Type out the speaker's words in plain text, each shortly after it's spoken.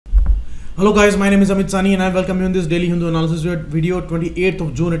Hello guys, my name is Amit Sani and I welcome you in this daily Hindu analysis video. 28th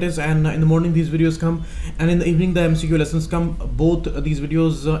of June it is, and in the morning these videos come and in the evening the MCQ lessons come. Both these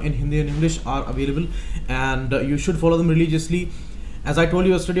videos in Hindi and English are available, and you should follow them religiously. As I told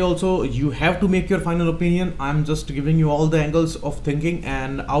you yesterday also, you have to make your final opinion. I'm just giving you all the angles of thinking,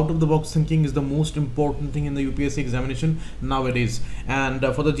 and out of the box thinking is the most important thing in the UPSC examination nowadays. And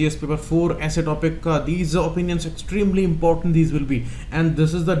for the GS paper 4 essay topic, these opinions extremely important these will be, and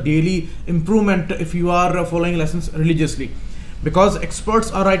this is the daily improvement if you are following lessons religiously, because experts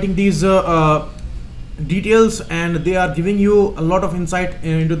are writing these details and they are giving you a lot of insight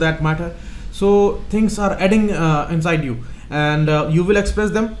into that matter. So things are adding inside you, and you will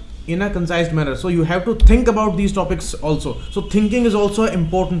express them in a concise manner. So you have to think about these topics also. So thinking is also an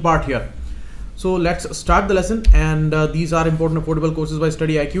important part here. So let's start the lesson, and these are important affordable courses by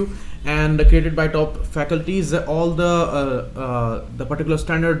StudyIQ and created by top faculties. All the particular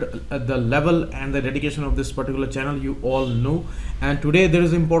standard, the level and the dedication of this particular channel you all know. And today there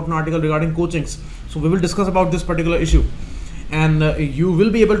is an important article regarding coachings, so we will discuss about this particular issue, and you will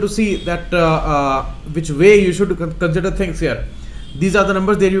be able to see that which way you should consider things here. These are the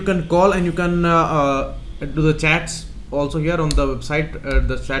numbers there you can call, and you can do the chats also here on the website.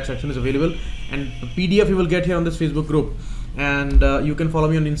 The chat section is available, and PDF you will get here on this Facebook group, and you can follow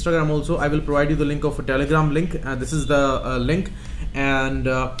me on Instagram also. I will provide you the link of a Telegram link. This is the link, and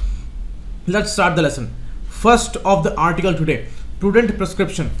let's start the lesson. First of the article today, prudent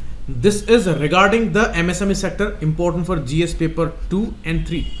prescription. This is regarding the MSME sector, important for GS paper 2 and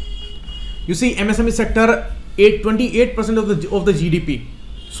 3. You see, MSME sector 28% of the GDP.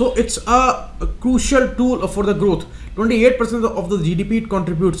 So it's a crucial tool for the growth. 28% of the GDP it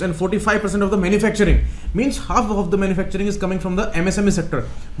contributes, and 45% of the manufacturing, means half of the manufacturing is coming from the MSME sector,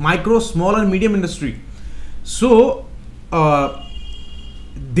 micro, small and medium industry. So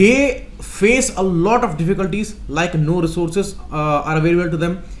they face a lot of difficulties, like no resources are available to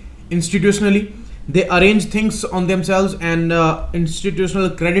them. Institutionally, they arrange things on themselves, and institutional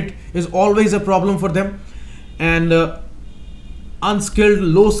credit is always a problem for them. And unskilled,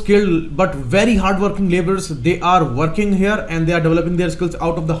 low skilled but very hardworking laborers, they are working here and they are developing their skills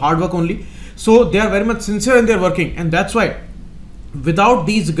out of the hard work only. So they are very much sincere in their working, and that's why without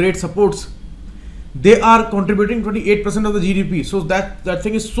these great supports they are contributing 28% of the GDP. So that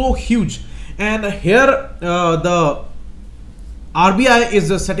thing is so huge. And here the RBI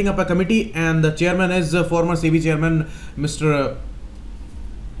is setting up a committee, and the chairman is former SEBI chairman Mr.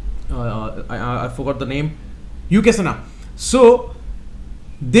 I forgot the name, UK Sana. So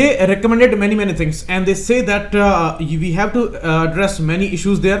they recommended many things, and they say that we have to address many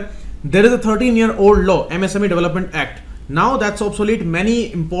issues there. There is a 13-year-old law, MSME Development Act. Now that's obsolete.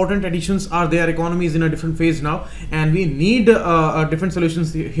 Many important additions are there. Economy is in a different phase now, and we need different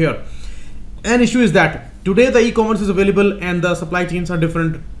solutions here. An issue is that today the e-commerce is available and the supply chains are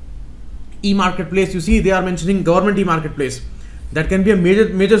different. E-marketplace, you see, they are mentioning government e-marketplace. That can be a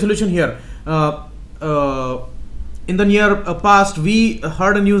major solution here. In the near past, we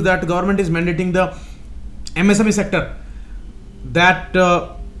heard a news that the government is mandating the MSME sector. That they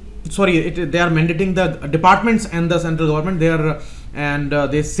are mandating the departments and the central government.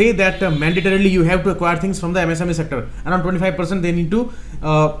 They say that mandatorily you have to acquire things from the MSME sector. Around 25% they need to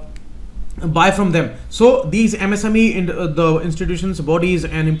buy from them. So these MSME the institutions, bodies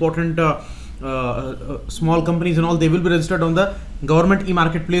and important small companies and all, they will be registered on the government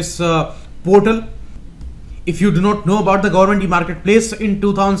e-marketplace portal. If you do not know about the government e-marketplace, in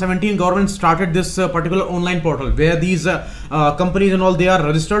 2017 government started this particular online portal where these companies and all, they are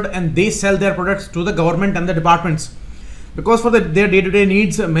registered and they sell their products to the government and the departments, because for their day-to-day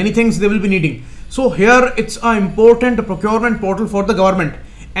needs, many things they will be needing. So here it's an important procurement portal for the government,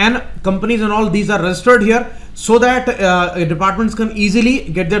 and companies and all, these are registered here so that departments can easily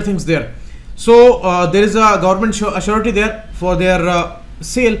get their things there. So there is a government surety there for their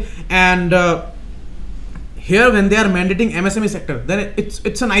sale, and here when they are mandating MSME sector, then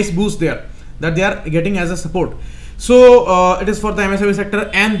it's a nice boost there that they are getting as a support. So it is for the MSME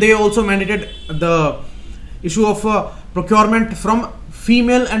sector, and they also mandated the issue of procurement from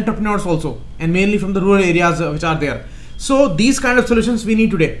female entrepreneurs also, and mainly from the rural areas which are there. So these kind of solutions we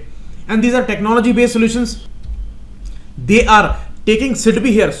need today, and these are technology based solutions. They are taking SIDBI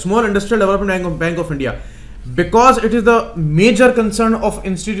here, Small Industrial Development Bank of India, because it is the major concern of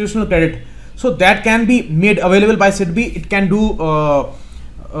institutional credit. So that can be made available by SIDBI. It can do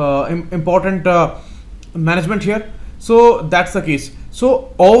important management here. So that's the case.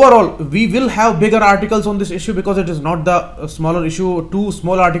 So overall, we will have bigger articles on this issue because it is not the smaller issue. Two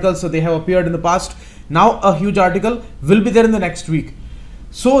small articles, so they have appeared in the past. Now a huge article will be there in the next week.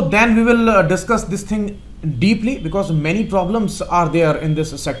 So then we will discuss this thing deeply, because many problems are there in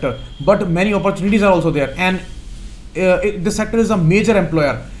this sector, but many opportunities are also there, and this sector is a major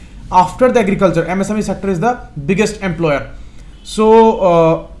employer. After the agriculture, MSME sector is the biggest employer.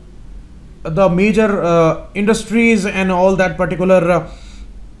 So the major industries and all that particular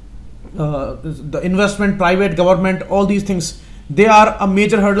the investment, private, government, all these things, they are a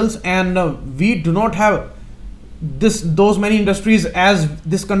major hurdles, and we do not have those many industries as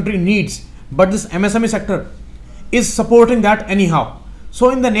this country needs, but this MSME sector is supporting that anyhow.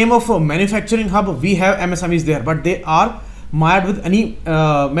 So in the name of manufacturing hub, we have MSMEs there, but they are mired with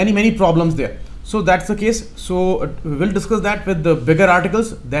many problems there. So that's the case. So we will discuss that with the bigger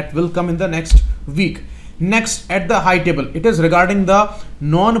articles that will come in the next week. Next at the high table, it is regarding the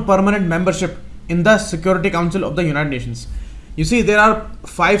non-permanent membership in the Security Council of the United Nations. You see, there are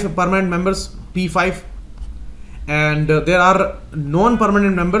 5 permanent members, P5, and there are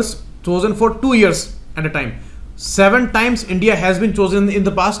non-permanent members chosen for 2 years at a time. 7 times India has been chosen in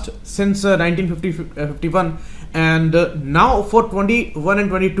the past since 1951, and now for 21 and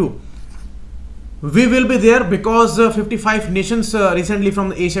 22 we will be there, because 55 nations recently from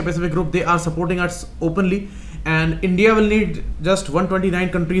the Asia Pacific group, they are supporting us openly, and India will need just 129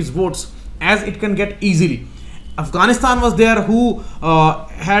 countries votes, as it can get easily. Afghanistan was there, who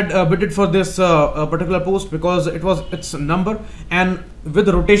had bidded for this particular post, because it was its number, and with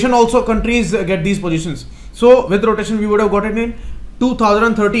rotation also countries get these positions. So with rotation we would have got it in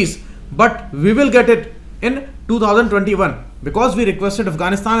 2030s, but we will get it in 2021, because we requested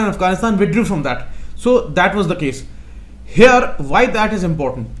Afghanistan and Afghanistan withdrew from that. So that was the case. Here, why that is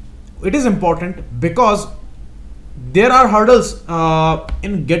important? It is important because there are hurdles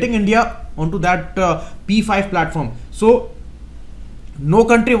in getting India onto that P5 platform. So no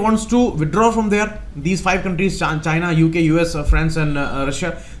country wants to withdraw from there. These 5 countries, China, UK, US, France and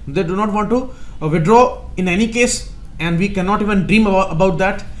Russia, they do not want to withdraw in any case, and we cannot even dream about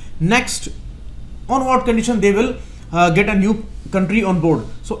that. Next, on what condition they will get a new country on board.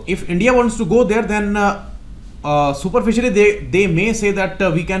 So if India wants to go there, then superficially they may say that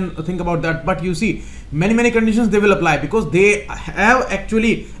we can think about that, but you see, many conditions they will apply, because they have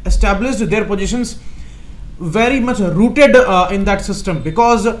actually established their positions very much rooted in that system,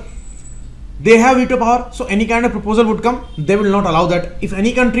 because they have veto power. So any kind of proposal would come, they will not allow that. If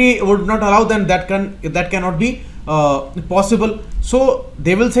any country would not allow, then that cannot be possible. So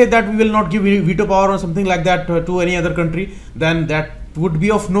they will say that we will not give veto power or something like that to any other country, then that would be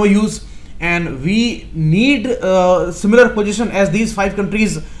of no use, and we need similar position as these 5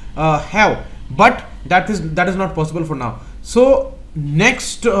 countries have, but that is not possible for now. So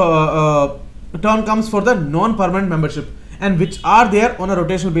next turn comes for the non-permanent membership, and which are there on a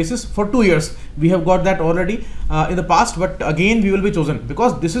rotational basis for 2 years. We have got that already in the past, but again we will be chosen,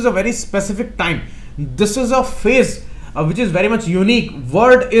 because this is a very specific time. This is a phase which is very much unique.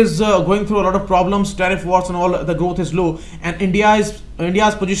 World is going through a lot of problems, tariff wars and all. The growth is low, and India's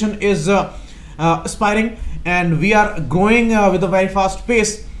position is aspiring, and we are growing with a very fast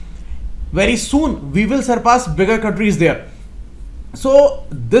pace. Very soon we will surpass bigger countries there. So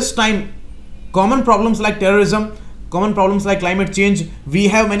this time, common problems like terrorism, common problems like climate change, we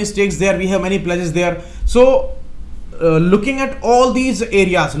have many stakes there, we have many pledges there. So looking at all these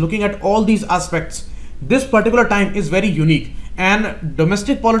areas, looking at all these aspects, this particular time is very unique, and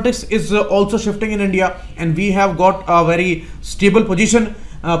domestic politics is also shifting in India, and we have got a very stable position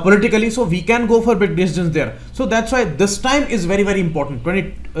politically, so we can go for big decisions there. So that's why this time is very important.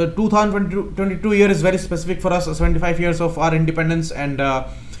 2022 year is very specific for us. 75 years of our independence, and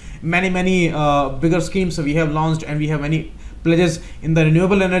many bigger schemes we have launched, and we have many pledges in the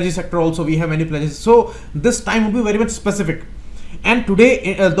renewable energy sector also. We have many pledges, so this time will be very much specific. And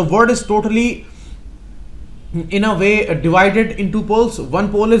today the world is totally in a way divided in 2 poles.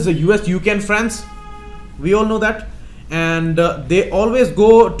 One pole is the US, UK and France, we all know that, and they always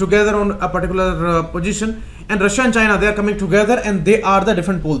go together on a particular position. And Russia and China, they are coming together, and they are the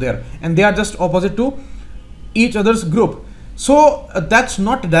different pole there, and they are just opposite to each other's group. So that's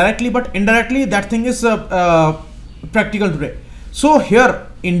not directly, but indirectly that thing is practical today. So here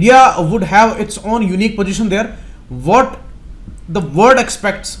India would have its own unique position there. What the world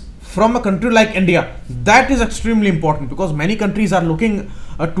expects from a country like India, that is extremely important, because many countries are looking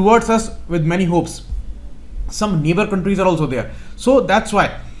towards us with many hopes. Some neighbor countries are also there, so that's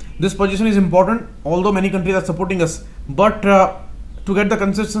why this position is important. Although many countries are supporting us, but to get the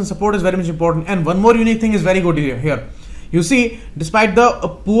consistent support is very much important. And one more unique thing is very good here. You see, despite the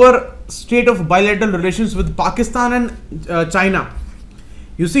poor state of bilateral relations with Pakistan and China,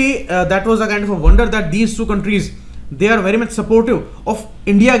 you see, that was a kind of a wonder that these 2 countries, they are very much supportive of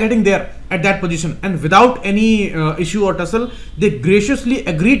India getting there at that position, and without any issue or tussle, they graciously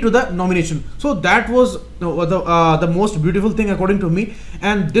agreed to the nomination. So that was the most beautiful thing according to me,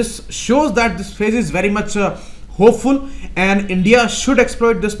 and this shows that this phase is very much hopeful, and India should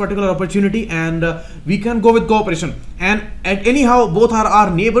exploit this particular opportunity, and we can go with cooperation. And anyhow, both are our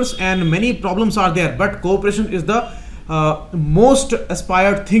neighbors and many problems are there, but cooperation is the most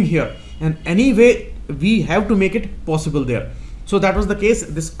aspired thing here, and anyway we have to make it possible there. So that was the case.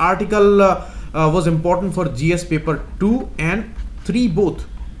 This article was important for GS paper 2 and 3 both.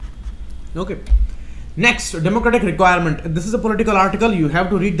 Okay, next, democratic requirement. This is a political article, you have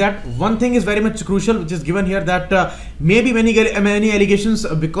to read that. One thing is very much crucial, which is given here, that maybe many allegations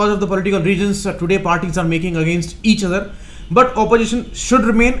because of the political reasons today parties are making against each other, but opposition should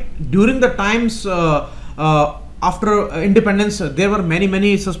remain. During the times after independence, there were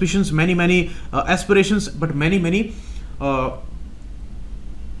many suspicions, many aspirations, but many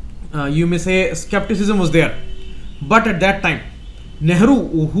you may say skepticism was there. But at that time,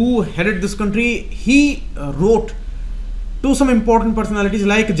 Nehru, who headed this country, he wrote to some important personalities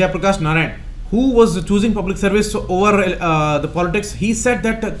like Jayaprakash Narayan, who was choosing public service over the politics. He said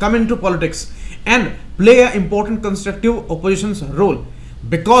that come into politics and play an important constructive opposition's role,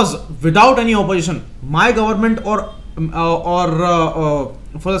 because without any opposition, my government or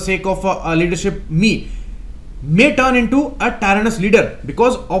for the sake of leadership, me may turn into a tyrannous leader,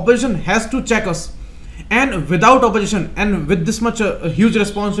 because opposition has to check us, and without opposition and with this much huge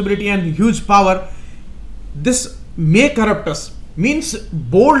responsibility and huge power, this may corrupt us. Means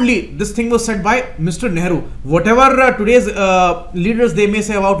boldly this thing was said by Mr. Nehru. Whatever today's leaders they may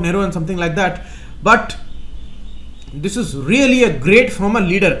say about Nehru and something like that, but this is really a great from a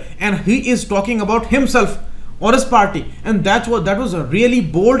leader, and he is talking about himself or his party, and that was a really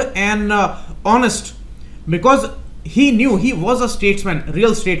bold and honest, because he knew he was a statesman,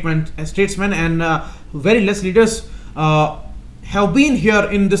 real statesman, and very less leaders have been here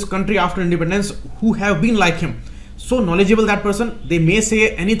in this country after independence who have been like him. So knowledgeable that person, they may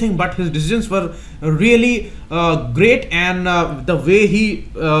say anything, but his decisions were really great, and the way he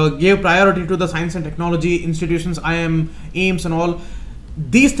gave priority to the science and technology institutions, AIIMS and all,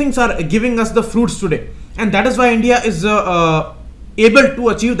 these things are giving us the fruits today, and that is why India is able to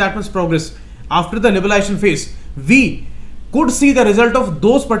achieve that much progress. After the liberalization phase, we could see the result of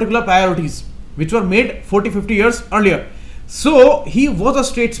those particular priorities which were made 40-50 years earlier. So he was a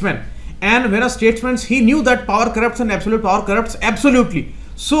statesman, and when a statesman, he knew that power corrupts and absolute power corrupts absolutely.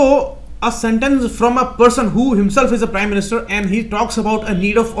 So a sentence from a person who himself is a prime minister, and he talks about a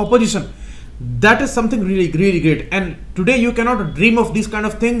need of opposition, that is something really great. And today you cannot dream of this kind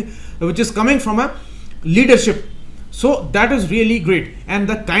of thing which is coming from a leadership. So that is really great, and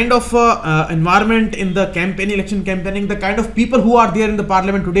the kind of environment in the election campaigning, the kind of people who are there in the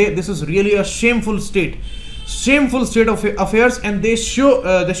parliament today, this is really a shameful state of affairs, and they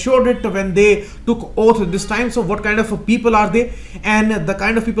showed it when they took oath this time. So what kind of people are they, and the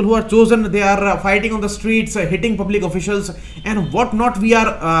kind of people who are chosen, they are fighting on the streets, hitting public officials and what not we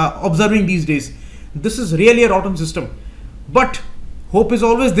are observing these days. This is really a rotten system, but hope is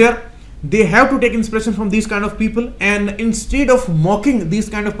always there. They have to take inspiration from these kind of people, and instead of mocking these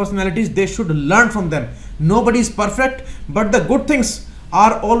kind of personalities, they should learn from them. Nobody is perfect, but the good things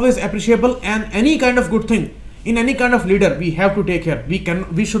are always appreciable, and any kind of good thing in any kind of leader we have to take care.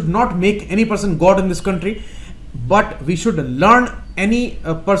 We should not make any person God in this country, but we should learn any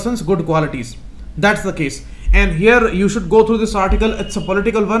person's good qualities. That's the case. And here you should go through this article. It's a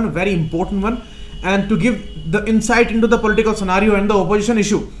political one, very important one, and to give the insight into the political scenario and the opposition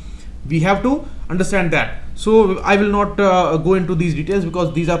issue, we have to understand that. So I will not go into these details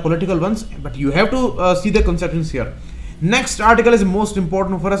because these are political ones, but you have to see the conceptions here. Next article is most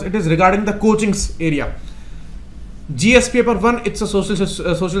important for us. It is regarding the coachings area. GS paper 1, it's a social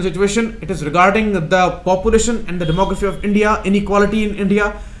situation. It is regarding the population and the demography of India, inequality in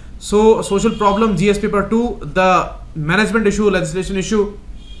India. So social problem. GS paper 2, the management issue, legislation issue.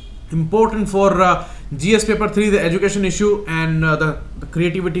 Important for GS paper 3, the education issue and the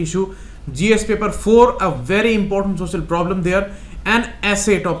creativity issue. GS paper 4, a very important social problem there, and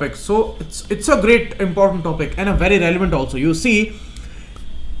essay topic. So it's a great important topic and a very relevant also. You see,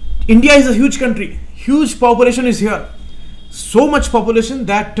 India is a huge country, huge population is here, so much population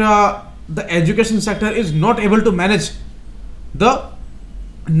that the education sector is not able to manage the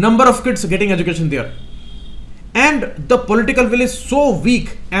number of kids getting education there. And the political will is so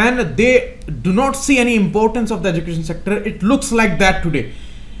weak, and they do not see any importance of the education sector. It looks like that today,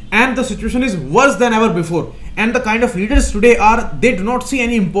 and the situation is worse than ever before. And the kind of leaders today are, they do not see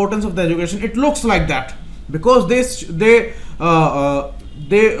any importance of the education. It looks like that. because they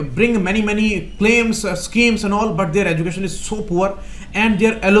bring many claims, schemes and all, but their education is so poor, and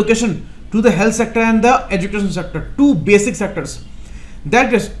their allocation to the health sector and the education sector, two basic sectors,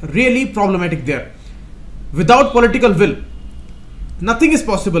 that is really problematic there. Without political will, nothing is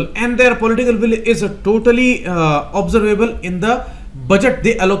possible, and their political will is totally observable in the budget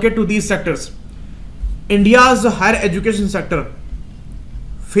they allocate to these sectors. India's higher education sector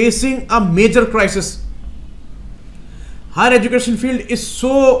facing a major crisis. Higher education field is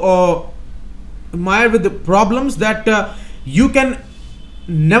so mired with the problems that you can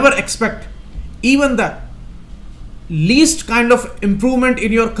never expect even the least kind of improvement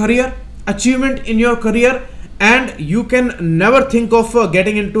in your career, achievement in your career, and you can never think of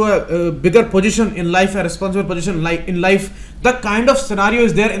getting into a bigger position in life, a responsible position in life. The kind of scenario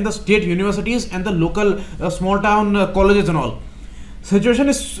is there in the state universities and the local small town colleges and all. Situation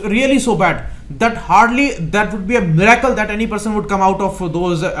is really so bad that hardly that would be a miracle that any person would come out of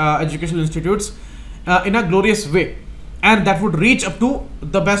those educational institutes in a glorious way, and that would reach up to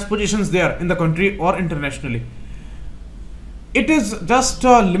the best positions there in the country or internationally. It is just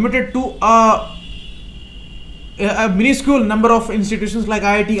limited to a minuscule number of institutions like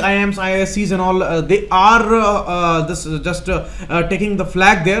IIT, IIMs, IISCs and all. They are just taking the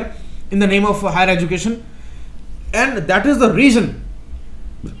flag there in the name of higher education, and that is the reason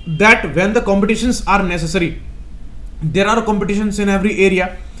that when the competitions are necessary, there are competitions in every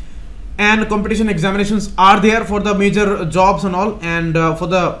area, and competition examinations are there for the major jobs and all, and for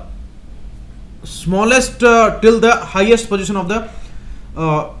the smallest till the highest position of the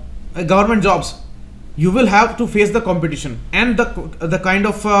government jobs, you will have to face the competition, and the kind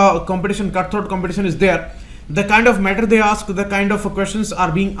of competition, cutthroat competition is there. The kind of matter they ask, the kind of questions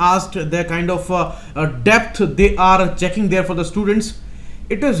are being asked, the kind of depth they are checking there for the students.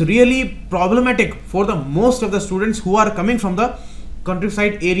 It is really problematic for the most of the students who are coming from the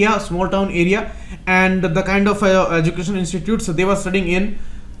countryside area, small town area, and the kind of education institutes they were studying in,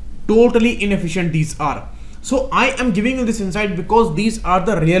 totally inefficient these are. So I am giving you this insight because these are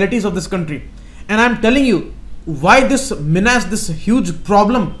the realities of this country, and I am telling you why this menace, this huge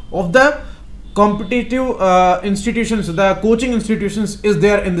problem of the competitive institutions, the coaching institutions is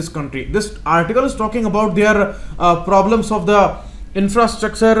there in this country. This article is talking about their problems of the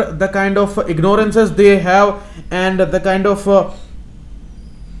infrastructure, the kind of ignorances they have, and the kind of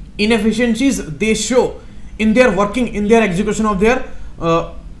inefficiencies they show in their working, in their execution of their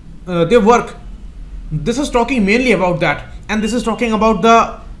work. This is talking mainly about that, and this is talking about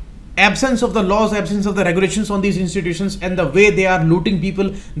the absence of the laws, absence of the regulations on these institutions, and the way they are looting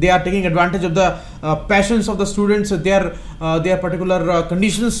people. They are taking advantage of the passions of the students, their particular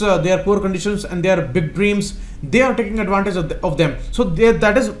conditions, their poor conditions and their big dreams. They are taking advantage of them. So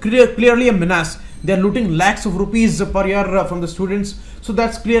that is clearly a menace. They are looting lakhs of rupees per year from the students. So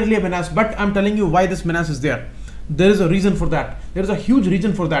that's clearly a menace. But I'm telling you why this menace is there. There is a reason for that. There is a huge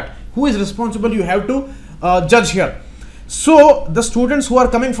reason for that. Who is responsible? You have to judge here. So the students who are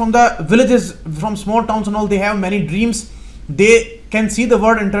coming from the villages, from small towns and all, they have many dreams. They can see the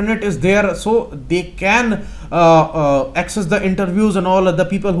word internet is there, so they can access the interviews and all, the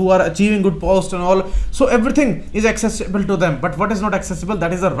people who are achieving good posts and all. So everything is accessible to them. But what is not accessible,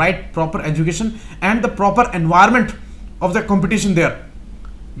 that is the right proper education and the proper environment of the competition there.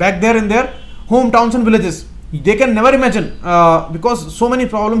 Back there in their hometowns and villages, they can never imagine because so many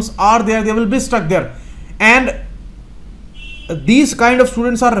problems are there. They will be stuck there, and these kind of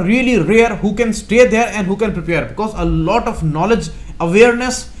students are really rare who can stay there and who can prepare, because a lot of knowledge,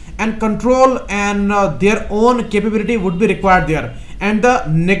 awareness and control and their own capability would be required there, and the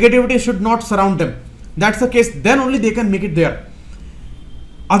negativity should not surround them. That's the case, then only they can make it there.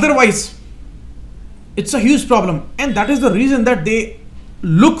 Otherwise it's a huge problem, and that is the reason that they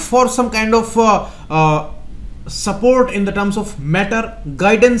look for some kind of support in the terms of matter,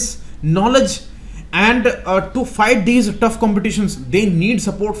 guidance, knowledge, and to fight these tough competitions they need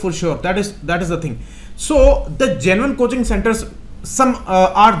support for sure. That is the thing. So the genuine coaching centers, some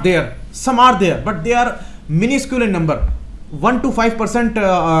are there, but they are minuscule in number. 1 to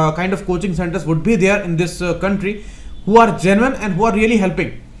 5% kind of coaching centers would be there in this country who are genuine and who are really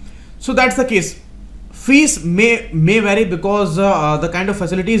helping. So that's the case. Fees may vary because the kind of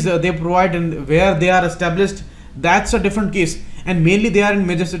facilities they provide and where they are established, that's a different case. And mainly they are in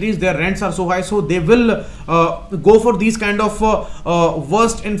major cities, their rents are so high, so they will go for these kind of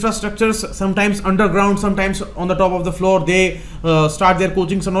worst infrastructures, sometimes underground, sometimes on the top of the floor. They start their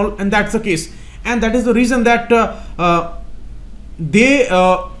coachings and all, and that's the case. And that is the reason that they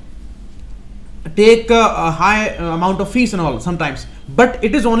take a high amount of fees and all sometimes, but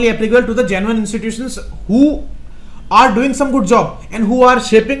it is only applicable to the genuine institutions who are doing some good job and who are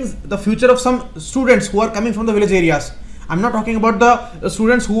shaping the future of some students who are coming from the village areas. I'm not talking about the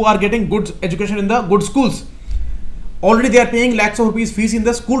students who are getting good education in the good schools. Already they are paying lakhs of rupees fees in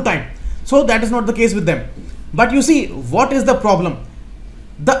the school time, so that is not the case with them. But you see, what is the problem?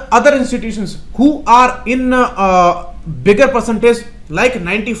 The other institutions who are in bigger percentage, like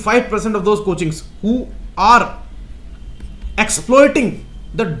 95% of those coachings, who are exploiting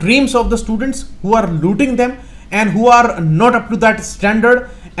the dreams of the students, who are looting them and who are not up to that standard,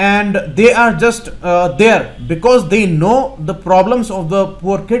 and they are just there because they know the problems of the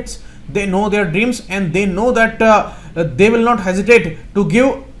poor kids, they know their dreams, and they know that they will not hesitate to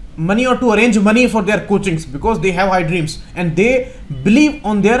give money or to arrange money for their coachings because they have high dreams and they believe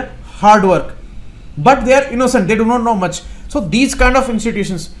on their hard work, but they are innocent, they do not know much. So these kind of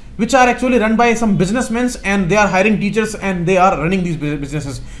institutions which are actually run by some businessmen, and they are hiring teachers and they are running these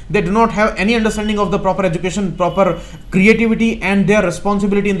businesses, they do not have any understanding of the proper education, proper creativity and their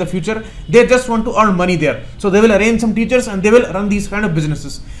responsibility in the future. They just want to earn money there, so they will arrange some teachers and they will run these kind of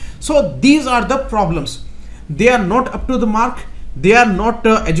businesses. So these are the problems. They are not up to the mark, they are not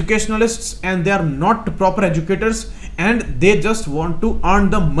educationalists, and they are not proper educators, and they just want to earn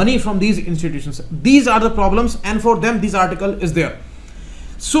the money from these institutions. These are the problems, and for them this article is there.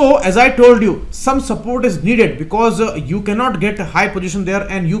 So as I told you, some support is needed because you cannot get a high position there,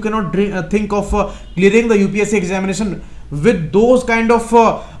 and you cannot think of clearing the UPSC examination with those kind of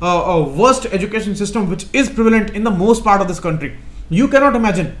worst education system which is prevalent in the most part of this country. You cannot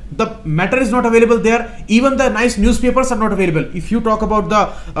imagine. The matter is not available there. Even the nice newspapers are not available. If you talk about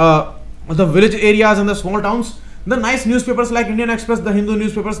the village areas and the small towns, the nice newspapers like Indian Express, the Hindu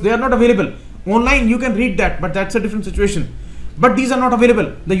newspapers, they are not available. Online you can read that, but that's a different situation. But these are not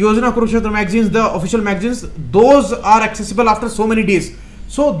available. The Yojana Kurukshetra magazines, the official magazines, those are accessible after so many days.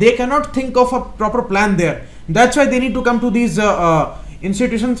 So they cannot think of a proper plan there. That's why they need to come to these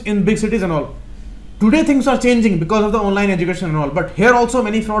institutions in big cities and all. Today things are changing because of the online education and all, but here also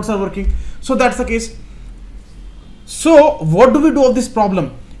many frauds are working. So that's the case. So what do we do of this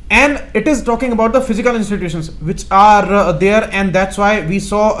problem? And it is talking about the physical institutions which are there, and that's why we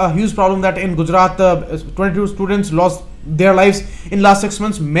saw a huge problem that in Gujarat 22 students lost their lives in last 6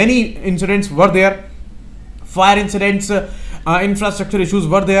 months. Many incidents were there, fire incidents, infrastructure issues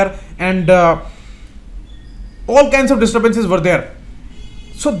were there, and all kinds of disturbances were there.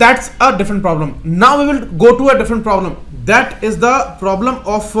 So that's a different problem. Now we will go to a different problem. That is the problem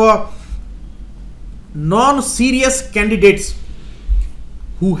of non-serious candidates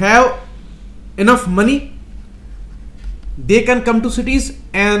who have enough money. They can come to cities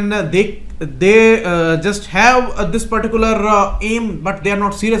and they just have this particular aim, but they are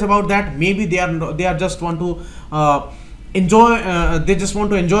not serious about that. Maybe they are just want to enjoy, they just want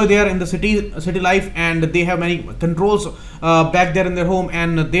to enjoy there in the city life, and they have many controls back there in their home,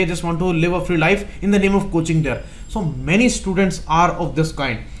 and they just want to live a free life in the name of coaching there. So many students are of this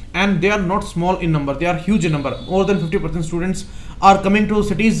kind, and they are not small in number, they are huge in number. More than 50% students are coming to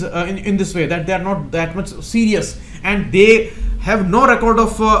cities in this way, that they are not that much serious, and they have no record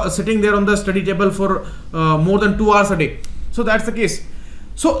of sitting there on the study table for more than 2 hours a day. So that's the case.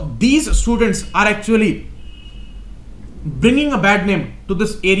 So these students are actually bringing a bad name to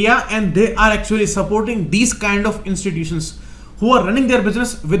this area, and they are actually supporting these kind of institutions who are running their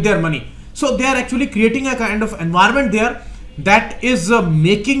business with their money. So they are actually creating a kind of environment there that is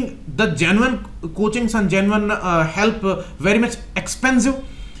making the genuine coachings and genuine help very much expensive.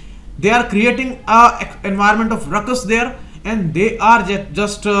 They are creating a environment of ruckus there, and they are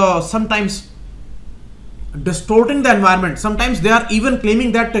just sometimes distorting the environment. Sometimes they are even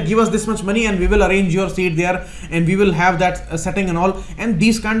claiming that give us this much money and we will arrange your seat there and we will have that setting and all, and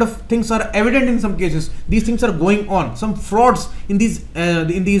these kind of things are evident in some cases. These things are going on. Some frauds in these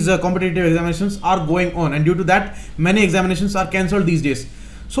competitive examinations are going on, and due to that many examinations are cancelled these days.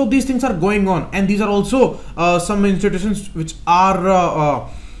 So these things are going on, and these are also some institutions which are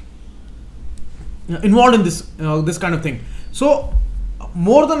involved in this kind of thing. So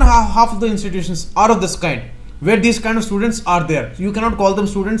more than half of the institutions are of this kind, where these kind of students are there. You cannot call them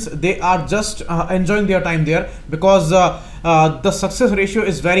students, they are just enjoying their time there, because the success ratio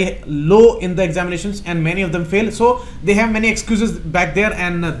is very low in the examinations and many of them fail. So they have many excuses back there,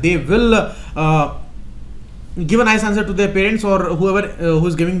 and they will give a nice answer to their parents or whoever who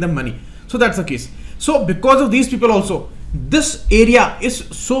is giving them money. So that's the case. So because of these people also, this area is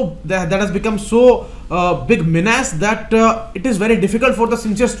so that has become so big menace that it is very difficult for the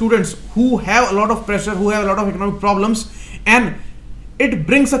sincere students who have a lot of pressure, who have a lot of economic problems, and it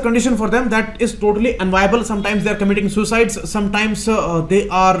brings a condition for them that is totally unviable. Sometimes they are committing suicides, sometimes they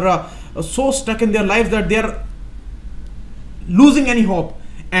are so stuck in their lives that they are losing any hope,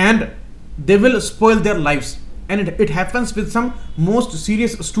 and they will spoil their lives, and it happens with some most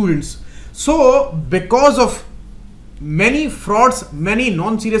serious students. So because of many frauds, many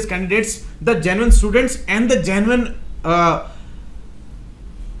non-serious candidates, the genuine students and the genuine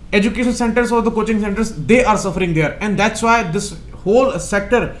education centers or the coaching centers, they are suffering there, and that's why this whole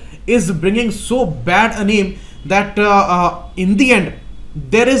sector is bringing so bad a name that in the end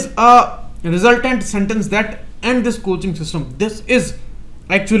there is a resultant sentence that end this coaching system. This is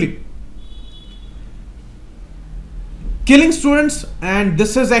actually killing students, and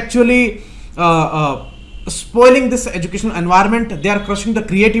this is actually spoiling this educational environment. They are crushing the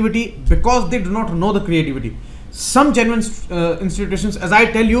creativity because they do not know the creativity. Some genuine institutions, as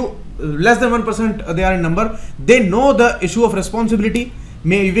I tell you, less than 1% they are in number, they know the issue of responsibility.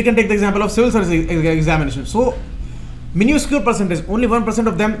 We can take the example of Civil Services Examination. So minuscule percentage, only 1%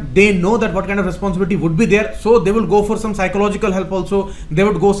 of them, they know that what kind of responsibility would be there, so they will go for some psychological help also. They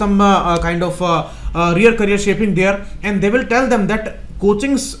would go some kind of real career shaping there, and they will tell them that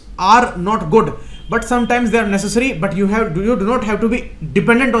coachings are not good, but sometimes they are necessary, but you do not have to be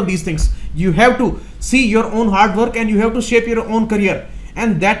dependent on these things. You have to see your own hard work, and you have to shape your own career,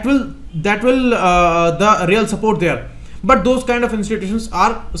 and that will the real support there. But those kind of institutions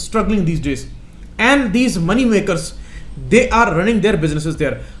are struggling these days, and these money makers, they are running their businesses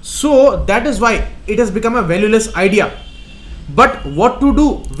there. So that is why it has become a valueless idea. But what to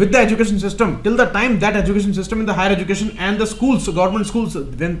do with the education system? Till the time that education system in the higher education and the schools, government schools,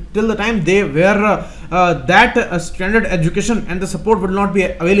 then till the time they were that standard education and the support will not be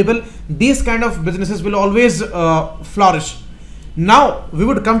available, these kind of businesses will always flourish. Now we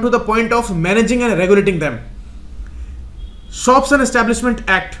would come to the point of managing and regulating them. Shops and Establishment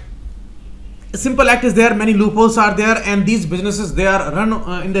Act. A simple act is there, many loopholes are there, and these businesses, they are run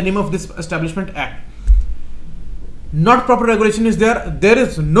in the name of this Establishment Act. Not proper regulation is there. There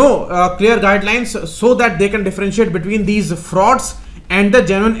is no clear guidelines so that they can differentiate between these frauds and the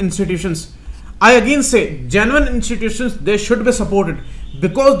genuine institutions. I again say, genuine institutions, they should be supported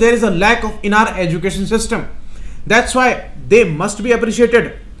because there is a lack of in our education system. That's why they must be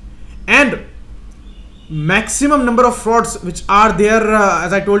appreciated. And maximum number of frauds which are there,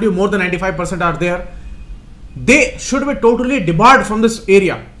 as I told you, more than 95% are there, they should be totally debarred from this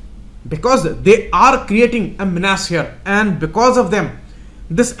area, because they are creating a menace here, and because of them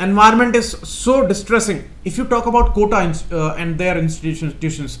this environment is so distressing. If you talk about quota and their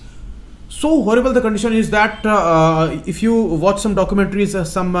institutions, so horrible the condition is that if you watch some documentaries,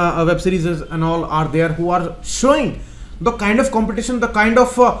 some web series and all are there who are showing the kind of competition, the kind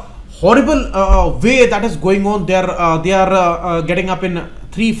of horrible way that is going on there. They are getting up in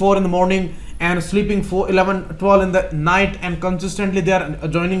 3-4 in the morning and sleeping 11-12 in the night, and consistently they are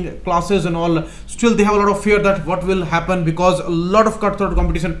joining classes and all. Still they have a lot of fear that what will happen, because a lot of cutthroat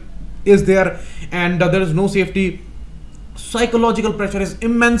competition is there, and there is no safety. Psychological pressure is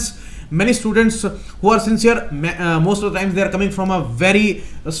immense. Many students who are sincere, most of the times they are coming from a very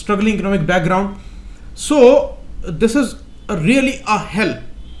struggling economic background. So this is really a hell.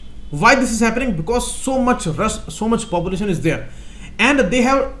 Why this is happening? Because so much rush, so much population is there, and they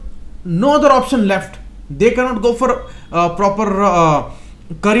have no other option left. They cannot go for proper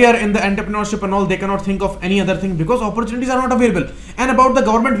career in the entrepreneurship and all. They cannot think of any other thing because opportunities are not available. And about the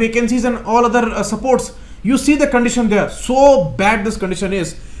government vacancies and all other supports, you see the condition there. So bad this condition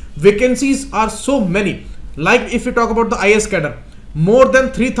is. Vacancies are so many. Like if you talk about the IAS cadre, more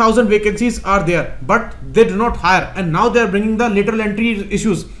than 3,000 vacancies are there, but they do not hire, and now they are bringing the lateral entry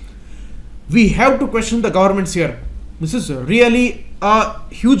issues. We have to question the governments here. This is really a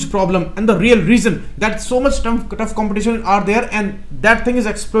huge problem, and the real reason that so much tough competition are there, and that thing is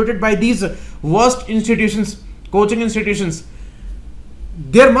exploited by these worst institutions, coaching institutions.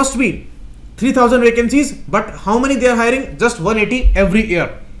 There must be 3,000 vacancies, but how many they are hiring? Just 180 every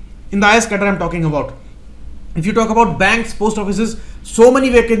year. In the IAS cadre I am talking about. If you talk about banks, post offices, so many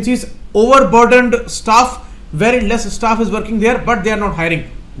vacancies, overburdened staff, very less staff is working there, but they are not hiring.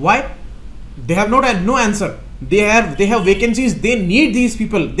 Why? They have no answer. They have vacancies. They need these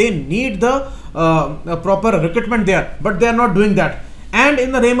people. They need the proper recruitment there, but they are not doing that. And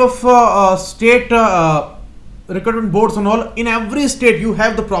in the name of state recruitment boards and all, in every state you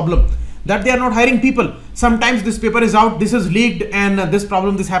have the problem that they are not hiring people. Sometimes this paper is out, this is leaked, and this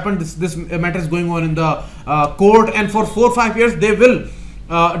problem, this happened, this matter is going on in the court, and for 4 or 5 years they will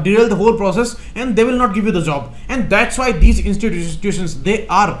derail the whole process, and they will not give you the job. And that's why these institutions, they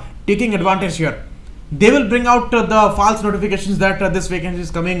are taking advantage here. they will bring out the false notifications that this vacancy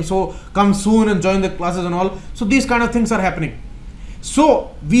is coming, so come soon and join the classes and all. So these kind of things are happening.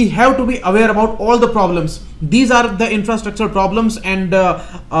 So we have to be aware about all the problems. These are the infrastructural problems, and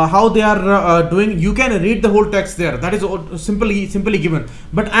how they are doing. You can read the whole text there. That is simply given.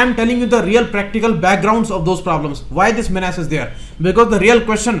 But I am telling you the real practical backgrounds of those problems. Why this menace is there? Because the real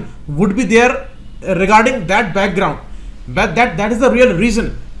question would be there regarding that background. But that is the real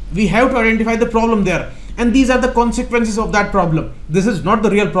reason. We have to identify the problem there, and these are the consequences of that problem. This is not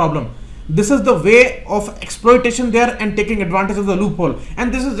the real problem. This is the way of exploitation there and taking advantage of the loophole.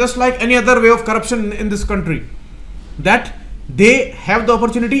 And this is just like any other way of corruption in this country, that they have the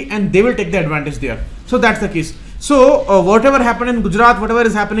opportunity and they will take the advantage there. So that's the case. So whatever happened in Gujarat, whatever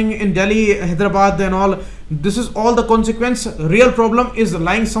is happening in Delhi, Hyderabad and all, this is all the consequence. Real problem is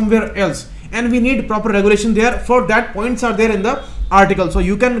lying somewhere else, and we need proper regulation there. For that, points are there in the article, so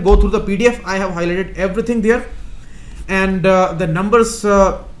you can go through the PDF. I have highlighted everything there, and the numbers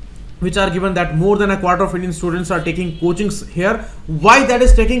which are given, that more than a quarter of Indian students are taking coachings here. Why that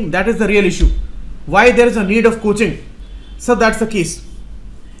is taking, that is the real issue. Why there is a need of coaching. So that's the case.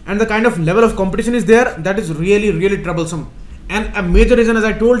 And the kind of level of competition is there, that is really troublesome. And a major reason, as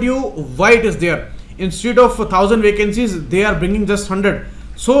I told you, why it is there. Instead of 1,000 vacancies, they are bringing just 100.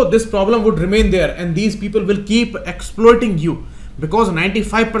 So this problem would remain there, and these people will keep exploiting you, because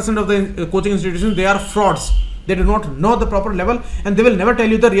 95% of the coaching institutions, they are frauds. They do not know the proper level, and they will never tell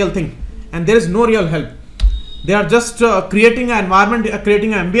you the real thing, and there is no real help. They are just creating an environment,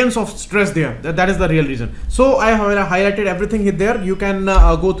 creating an ambience of stress there. That is the real reason. So I have highlighted everything there. You can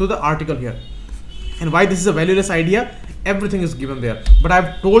go through the article here, and why this is a valueless idea, everything is given there. But I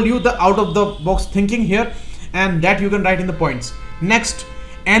have told you the out of the box thinking here, and that you can write in the points. Next,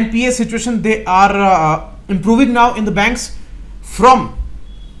 NPA situation, they are improving now in the banks. From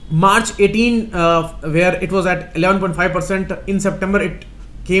March 18, where it was at 11.5%, in September it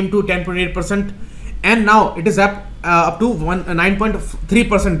came to 10.8%, and now it is up to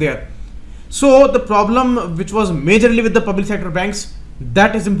 9.3% there. So the problem which was majorly with the public sector banks,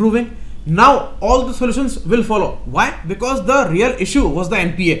 that is improving. Now all the solutions will follow. Why? Because the real issue was the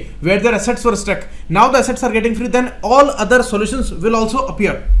NPA, where their assets were stuck. Now the assets are getting free, then all other solutions will also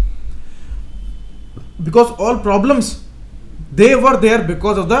appear, because all problems, they were there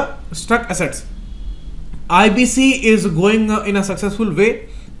because of the stuck assets. IBC is going in a successful way.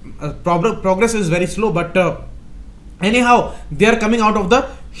 Progress is very slow, but anyhow, they are coming out of the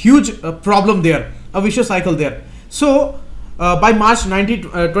huge problem there, a vicious cycle there. So by March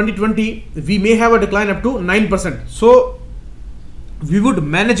 2020, we may have a decline up to 9%. So we would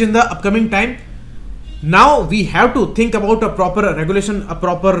manage in the upcoming time. Now we have to think about a proper regulation, a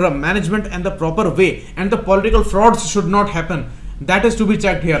proper management, and the proper way, and the political frauds should not happen. That is to be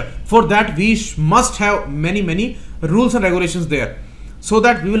checked here. For that, we must have many rules and regulations there, so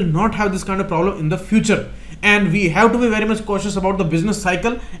that we will not have this kind of problem in the future. And we have to be very much cautious about the business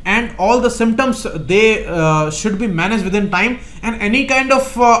cycle, and all the symptoms, they should be managed within time. And any kind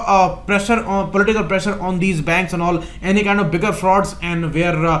of pressure, political pressure on these banks and all, any kind of bigger frauds, and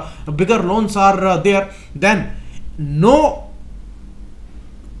where bigger loans are there, then no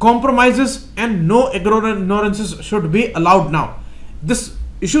compromises and no ignorances should be allowed. Now this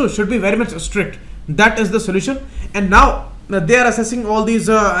issue should be very much strict. That is the solution. And now they are assessing all these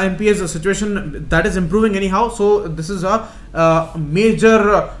NPA's situation, that is improving anyhow. So this is a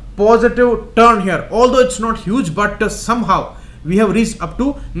major positive turn here, although it's not huge, but somehow we have reached up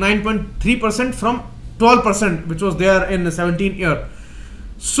to 9.3% from 12%, which was there in the 17 year.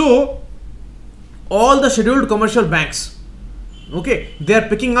 So all the scheduled commercial banks, okay, they are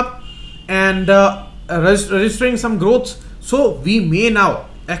picking up and registering some growth. So we may now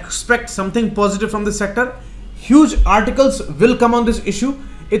expect something positive from this sector. Huge articles will come on this issue.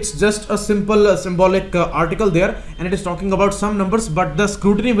 It's just a simple symbolic article there, and it is talking about some numbers, but the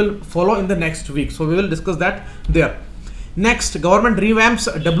scrutiny will follow in the next week. So we will discuss that there. Next, government revamps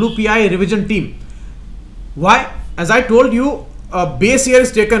WPI revision team. Why? As I told you, base year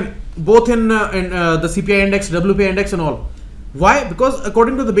is taken both in the CPI index, WPI index and all. Why? Because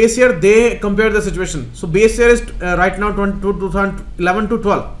according to the base year, they compare the situation. So base year is right now 2011 to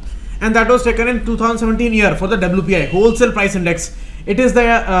 12. And that was taken in 2017 year for the WPI, wholesale price index. It is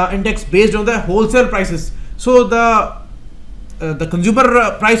the index based on the wholesale prices. So the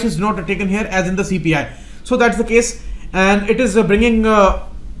consumer price is not taken here as in the CPI. So that's the case, and it is bringing the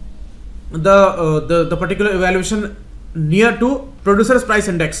particular evaluation near to producer's price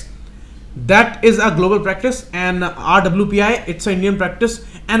index. That is a global practice, and RWPI, it's an Indian practice,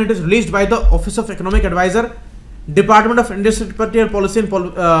 and it is released by the Office of Economic Advisor Department of Industrial Policy and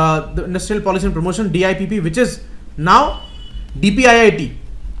the Industrial Policy and Promotion, DIPP, which is now DPIIT,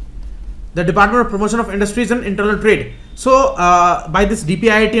 the Department of Promotion of Industries and Internal Trade. So by this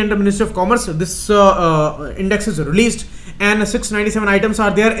DPIIT and the Ministry of Commerce, this index is released, and 697 items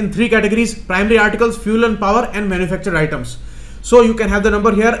are there in 3 categories: primary articles, fuel and power, and manufactured items. So you can have the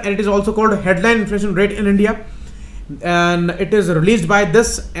number here, and it is also called headline inflation rate in India, and it is released by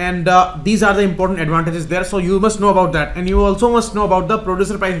this, and these are the important advantages there. So you must know about that, and you also must know about the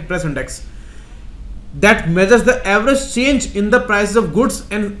producer price index that measures the average change in the prices of goods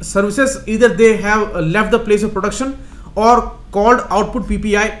and services, either they have left the place of production or called output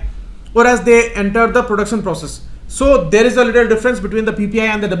PPI, or as they enter the production process. So there is a little difference between the PPI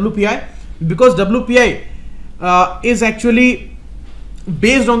and the WPI, because WPI is actually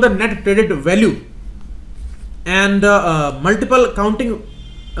based on the net traded value, and multiple counting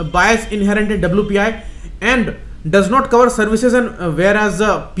bias inherent in WPI, and does not cover services, and whereas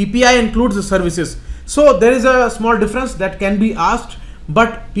PPI includes the services. So there is a small difference that can be asked,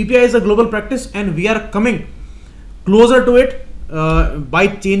 but PPI is a global practice, and we are coming closer to it by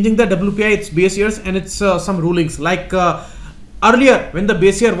changing the WPI, its base years, and its some rulings. Like earlier, when the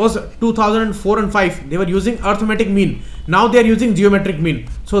base year was 2004 and 5, they were using arithmetic mean. Now they are using geometric mean.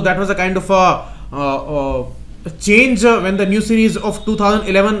 So that was a kind of a change when the new series of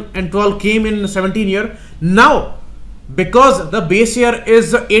 2011 and 12 came in 17 year. Now, because the base year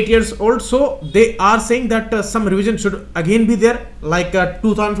is 8 years old, so they are saying that some revision should again be there, like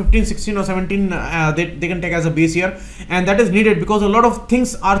 2015, 16 or 17 they can take as a base year, and that is needed because a lot of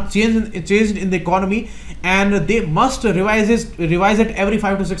things are changed in the economy, and they must revise it every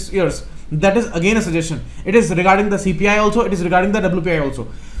 5 to 6 years. That is again a suggestion. It is regarding the CPI also, it is regarding the WPI also.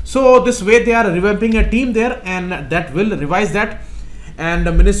 So this way they are revamping a team there, and that will revise that. And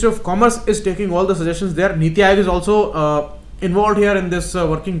the Ministry of Commerce is taking all the suggestions there. Niti Aayog is also involved here in this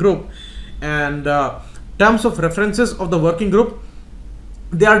working group, and terms of references of the working group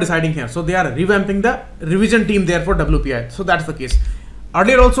they are deciding here. So they are revamping the revision team there for WPI. So that's the case.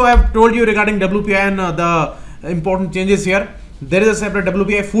 Earlier also I have told you regarding WPI and the important changes here. There is a separate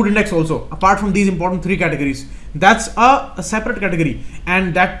WPI food index also, apart from these important 3 categories. That's a separate category,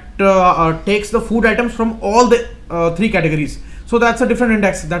 and that takes the food items from all the 3 categories. So that's a different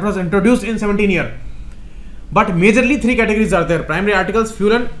index that was introduced in 17 year. But majorly 3 categories are there: primary articles,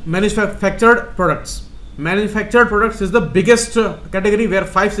 fuel, and manufactured products. Manufactured products is the biggest category, where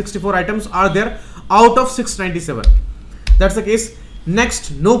 564 items are there out of 697. That's the case.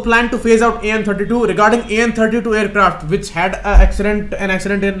 Next, no plan to phase out AN-32. Regarding AN-32 aircraft, which had an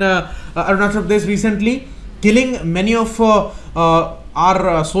accident in Arunachal Pradesh recently, killing many of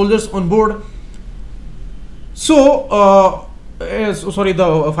our soldiers on board. So sorry,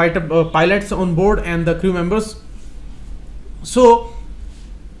 the fighter pilots on board and the crew members. So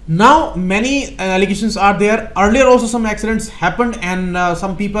now many allegations are there. Earlier also some accidents happened, and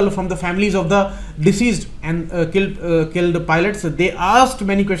some people from the families of the deceased and killed pilots, they asked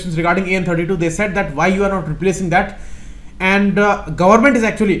many questions regarding AN-32. They said that why you are not replacing that, and government is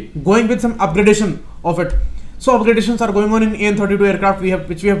actually going with some upgradation of it. So upgradations are going on in AN-32 aircraft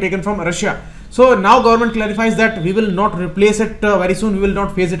which we have taken from Russia. So now government clarifies that we will not replace it very soon. We will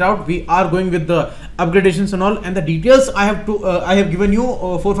not phase it out. We are going with the upgradations and all. And the details I have given you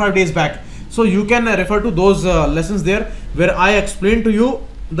 4 or 5 days back. So you can refer to those lessons there, where I explained to you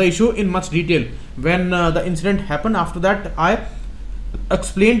the issue in much detail. When the incident happened, after that I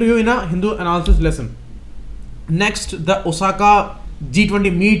explained to you in a Hindu analysis lesson. Next, the Osaka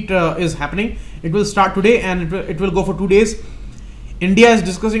G20 meet is happening. It will start today, and it will go for 2 days. India is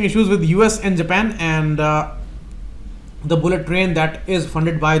discussing issues with US and Japan, and the bullet train that is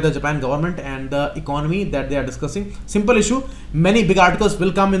funded by the Japan government, and the economy that they are discussing. Simple issue. Many big articles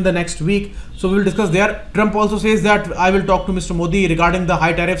will come in the next week, so we will discuss there. Trump also says that I will talk to Mr. Modi regarding the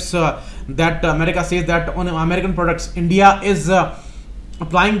high tariffs that America says that on American products India is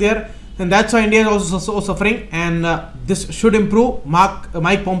applying there, and that's why India is also so suffering, and this should improve.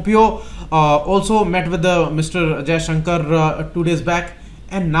 Mike Pompeo also met with Mr. Jaishankar 2 days back,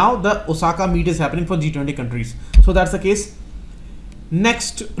 and now the Osaka meet is happening for G20 countries. So that's the case.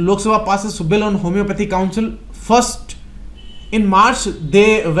 Next, Lok Sabha passes bill on homeopathy council. First, in March,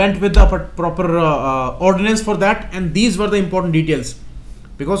 they went with the proper ordinance for that, and these were the important details,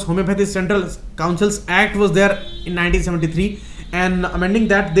 because Homeopathy Central Councils Act was there in 1973, and amending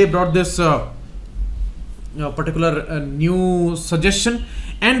that they brought this particular new suggestion,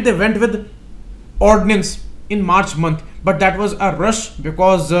 and they went with ordinance in March month. But that was a rush,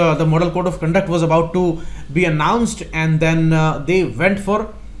 because the model code of conduct was about to be announced, and then they went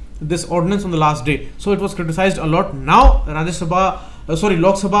for this ordinance on the last day. So it was criticized a lot. Now Lok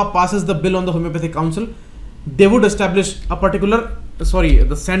Sabha passes the bill on the Homeopathic Council. They would establish a particular,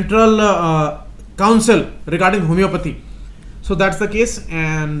 the central council regarding homeopathy. So that's the case,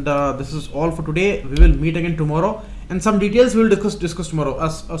 and this is all for today. We will meet again tomorrow, and some details we will discuss tomorrow.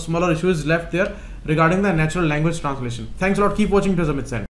 A smaller issue is left there regarding the natural language translation. Thanks a lot. Keep watching to Amit Sen.